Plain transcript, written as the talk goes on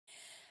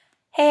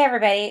Hey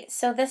everybody,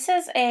 so this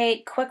is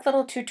a quick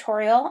little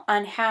tutorial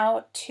on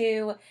how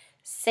to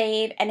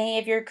save any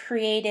of your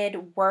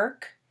created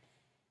work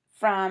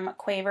from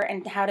Quaver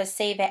and how to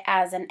save it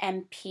as an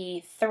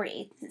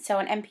MP3. So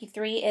an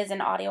MP3 is an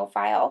audio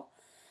file.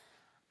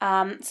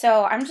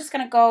 So I'm just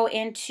going to go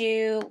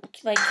into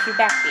like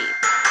Backbeat.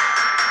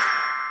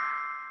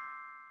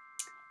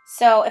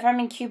 So if I'm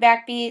in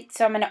Backbeat,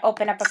 so I'm going to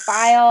open up a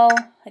file.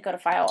 I go to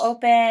File,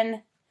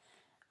 Open.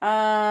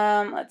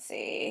 Let's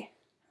see.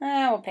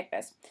 We'll pick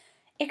this.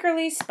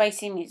 Acrely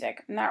Spicy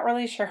Music. I'm not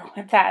really sure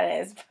what that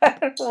is,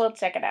 but we'll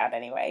check it out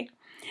anyway.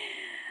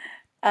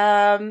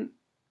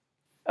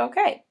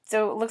 Okay,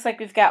 so it looks like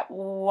we've got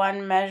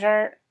one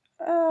measure.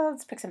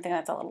 Let's pick something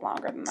that's a little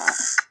longer than that.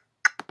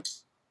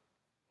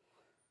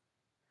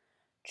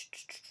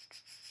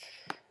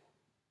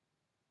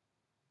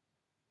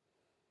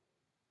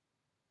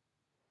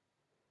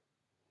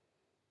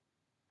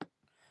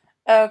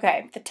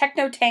 Okay, the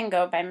Techno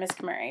Tango by Miss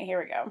Camire. Here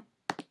we go.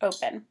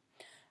 Open.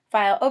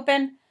 File,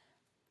 open.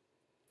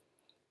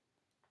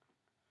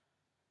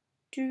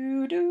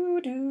 Do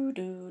do do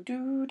do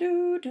do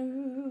do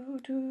do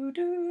do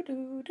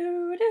do do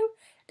do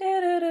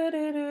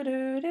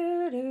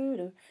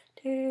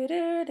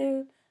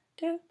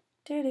do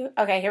do.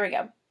 Okay, here we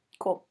go.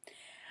 Cool.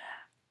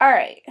 All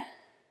right.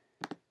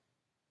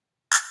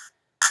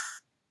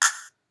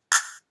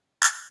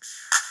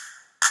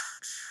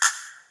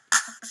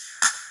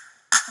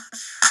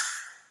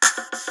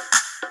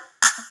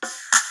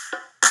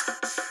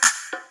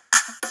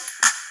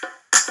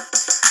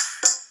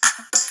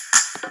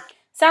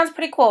 Sounds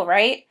pretty cool,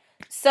 right?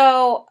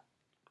 So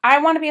I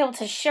want to be able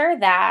to share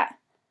that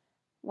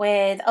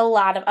with a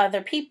lot of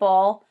other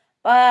people,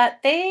 but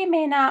they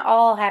may not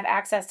all have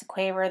access to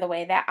Quaver the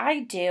way that I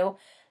do.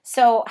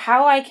 So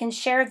how I can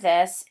share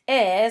this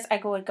is I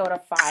would go to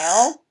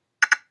File,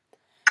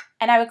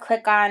 and I would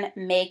click on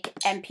Make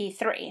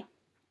MP3.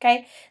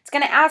 Okay, it's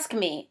going to ask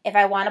me if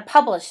I want to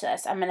publish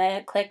this. I'm going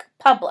to click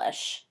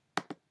Publish.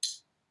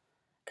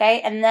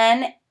 Okay, and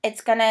then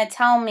it's going to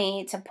tell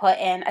me to put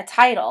in a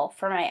title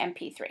for my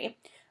MP3.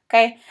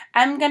 Okay,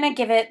 I'm going to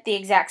give it the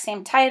exact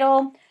same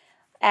title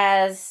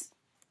as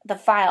the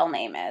file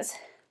name is.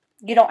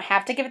 You don't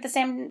have to give it the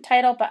same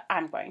title, but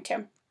I'm going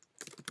to.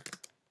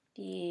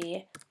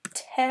 The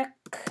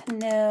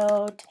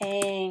Techno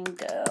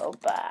Tango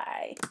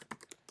by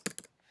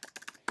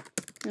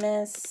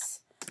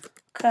Miss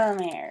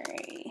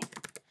Camire.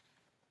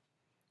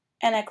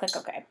 And I click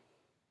OK.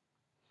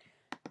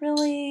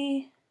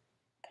 Really?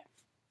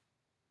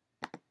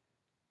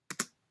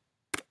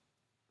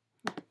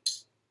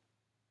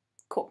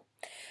 Cool.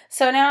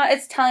 So now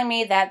it's telling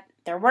me that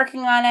they're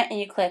working on it, and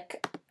you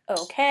click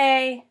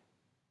OK.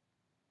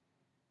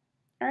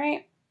 All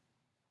right.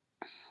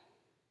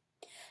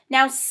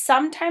 Now,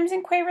 sometimes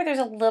in Quaver, there's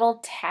a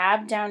little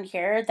tab down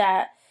here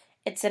that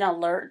it's an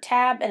alert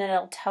tab, and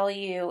it'll tell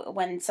you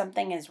when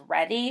something is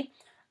ready.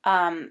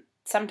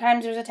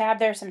 Sometimes there's a tab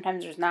there,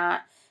 sometimes there's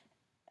not.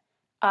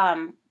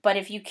 But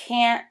if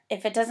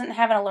it doesn't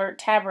have an alert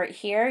tab right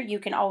here, you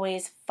can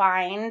always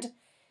find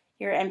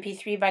your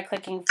MP3 by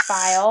clicking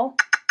File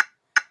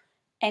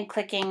and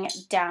clicking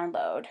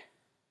Download.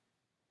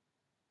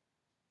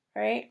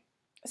 Right?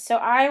 So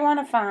I want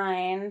to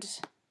find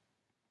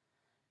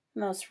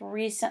the most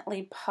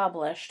recently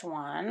published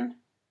one.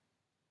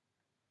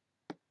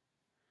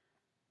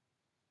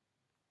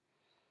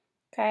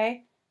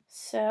 Okay,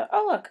 so,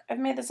 oh look, I've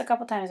made this a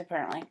couple times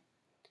apparently.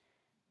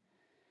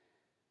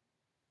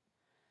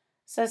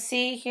 So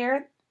see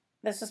here,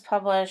 this was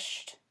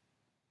published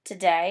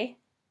today.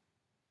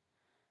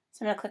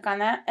 So I'm going to click on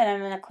that, and I'm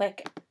going to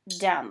click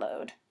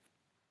Download.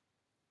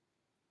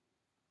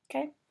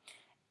 Okay,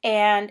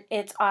 and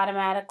it's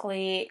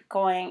automatically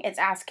it's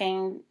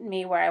asking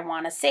me where I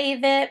want to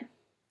save it.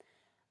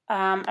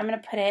 I'm going to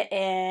put it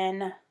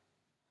in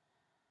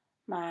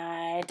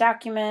my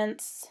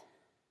documents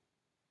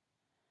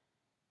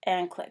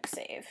and click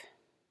Save.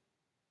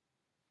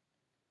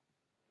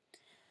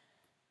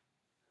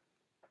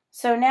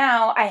 So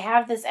now I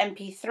have this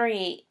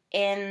MP3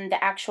 in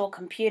the actual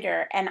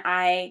computer, and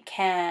I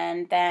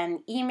can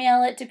then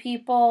email it to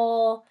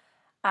people.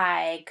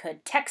 I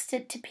could text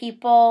it to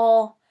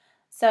people.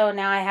 So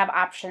now I have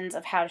options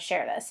of how to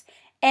share this.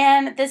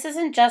 And this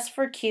isn't just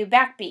for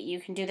Backbeat. You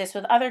can do this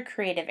with other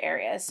creative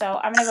areas. So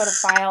I'm going to go to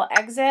File,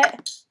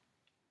 Exit.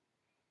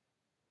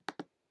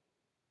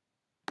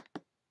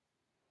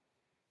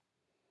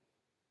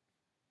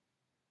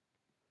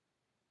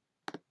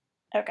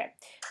 Okay,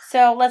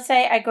 so let's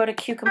say I go to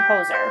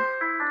Composer.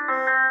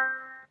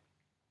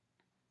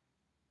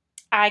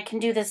 I can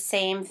do the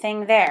same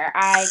thing there.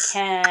 I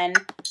can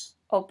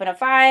open a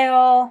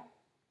file.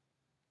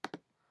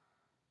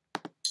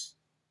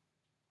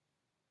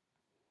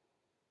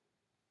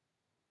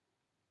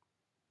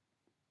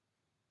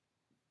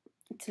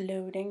 It's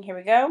loading. Here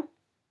we go.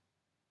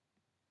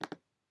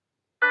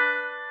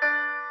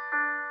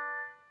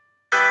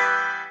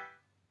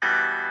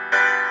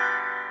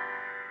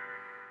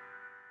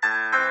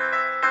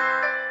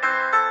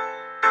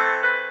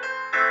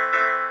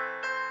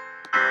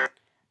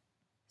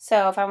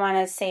 So if I want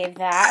to save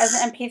that as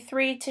an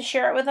MP3 to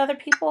share it with other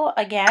people,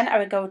 again, I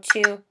would go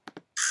to,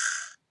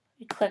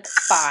 click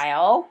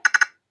File,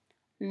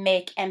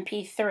 Make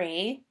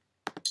MP3.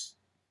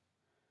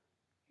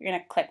 You're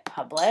going to click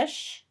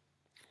Publish.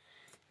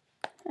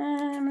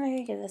 I'm going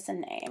to give this a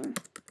name.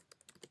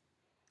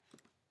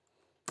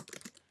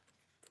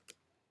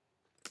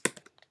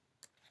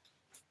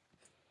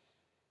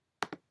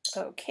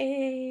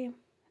 Okay,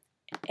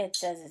 it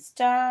says it's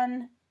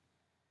done.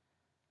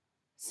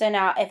 So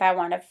now if I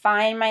want to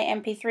find my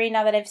MP3,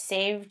 now that I've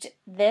saved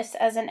this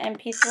as an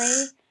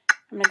MP3,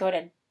 I'm going to go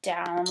to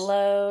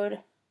Download.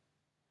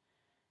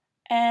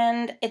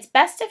 And it's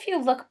best if you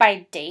look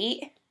by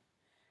date,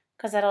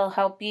 because that'll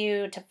help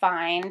you to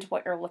find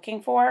what you're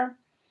looking for.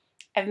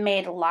 I've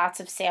made lots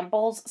of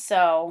samples,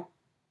 so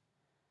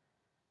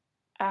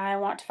I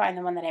want to find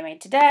the one that I made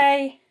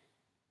today.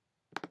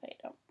 Wait,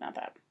 no, not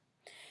that.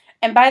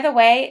 And by the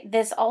way,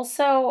 this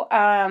also,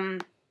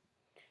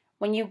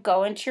 when you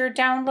go into your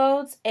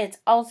downloads, it's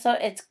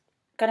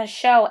going to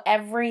show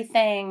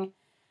everything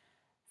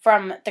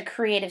from the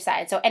creative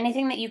side. So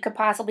anything that you could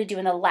possibly do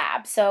in the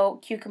lab. So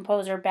Q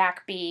Composer,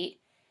 Backbeat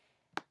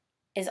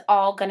is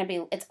all going to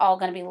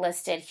be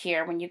listed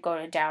here when you go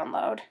to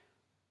download.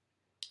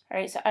 All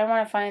right, so I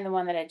want to find the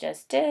one that I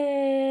just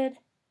did.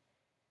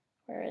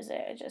 Where is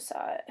it? I just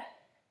saw it.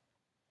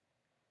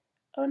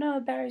 Oh no,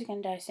 the battery's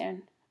going to die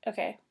soon.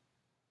 Okay.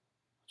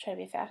 Try to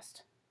be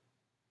fast.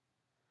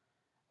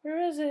 Where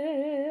is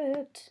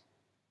it?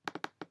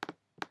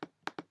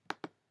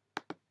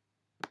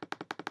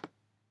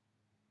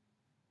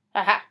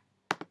 Aha.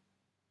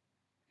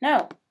 No,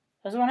 that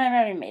was the one I've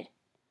already made.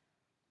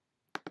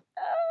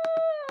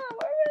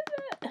 Where is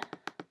it?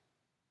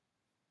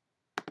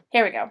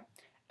 Here we go.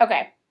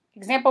 Okay,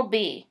 example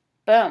B.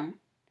 Boom.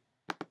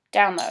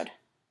 Download.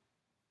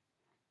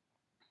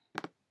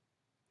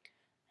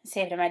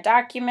 Save it in my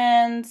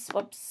documents.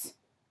 Whoops.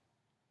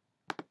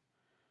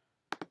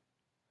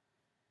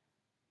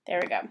 There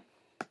we go.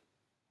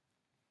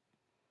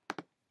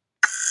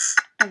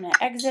 I'm going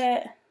to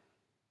exit.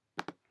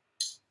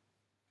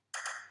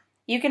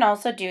 You can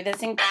also do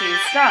this in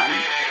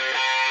Qstrum.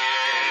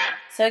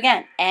 So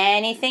again,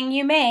 anything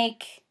you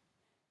make.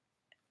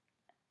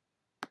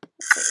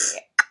 Let's see.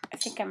 I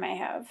think I might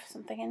have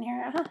something in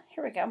here.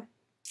 Here we go.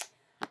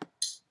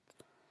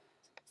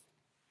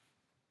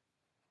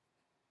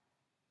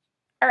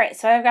 All right,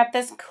 so I've got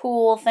this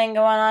cool thing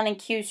going on in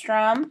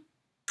Qstrum.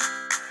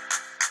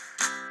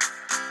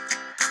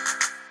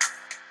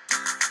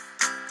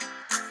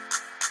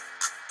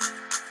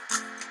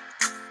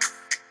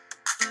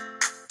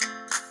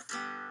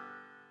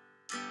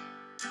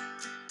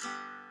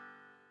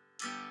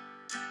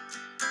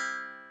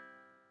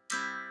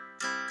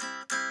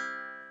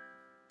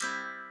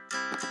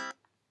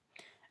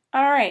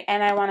 All right,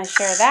 and I want to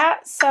share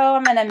that, so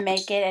I'm going to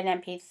make it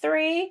an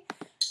MP3.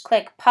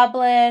 Click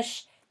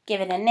Publish, give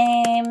it a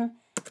name,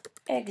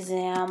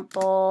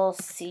 Example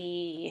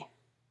C.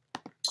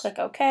 Click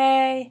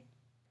OK.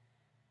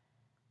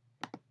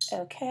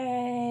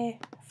 OK.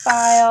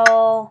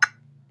 File.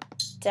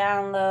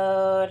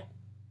 Download.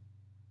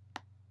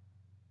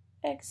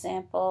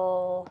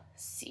 Example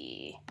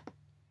C.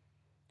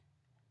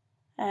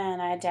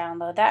 And I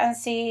download that and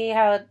see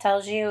how it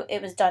tells you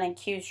it was done in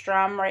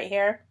Qstrum right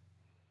here.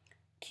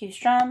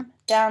 Qstrum,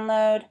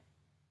 download,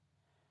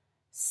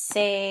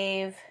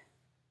 save,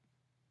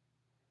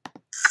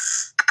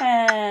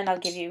 and I'll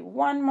give you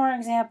one more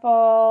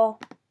example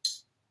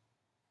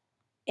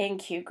in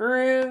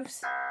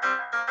QGrooves.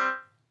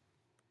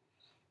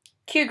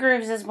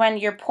 QGrooves is when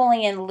you're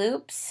pulling in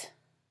loops,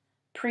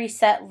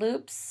 preset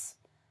loops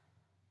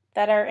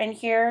that are in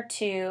here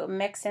to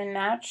mix and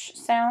match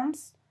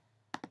sounds.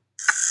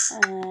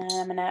 And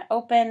I'm going to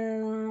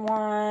open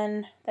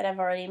one that I've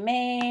already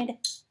made.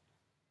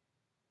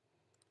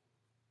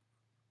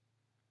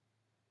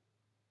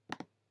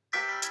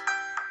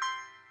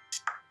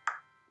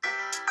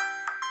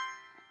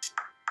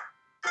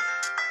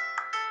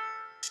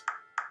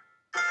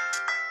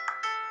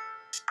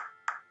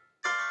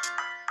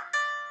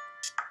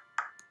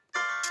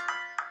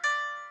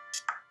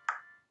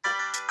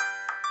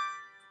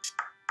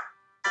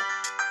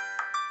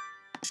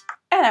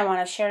 And I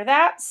want to share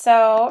that,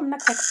 so I'm going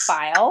to click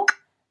File,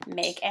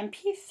 Make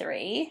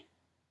MP3.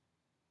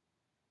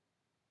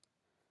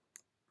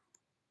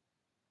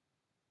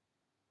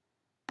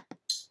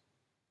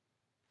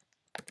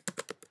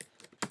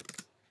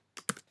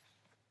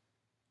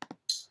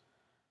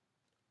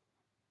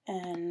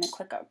 And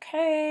click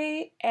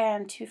OK.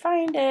 And to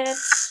find it,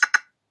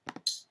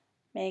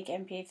 make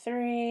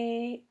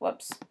MP3.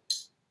 Whoops.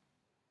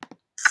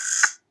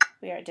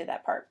 We already did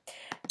that part.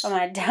 I'm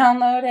going to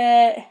download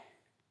it.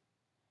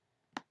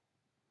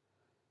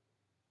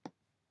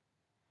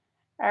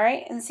 All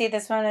right, and see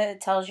this one, it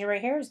tells you right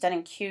here, it's done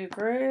in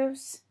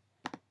QGrooves.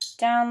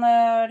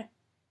 Download.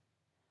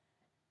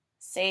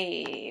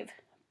 Save.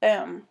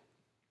 Boom.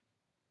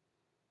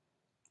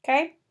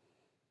 Okay.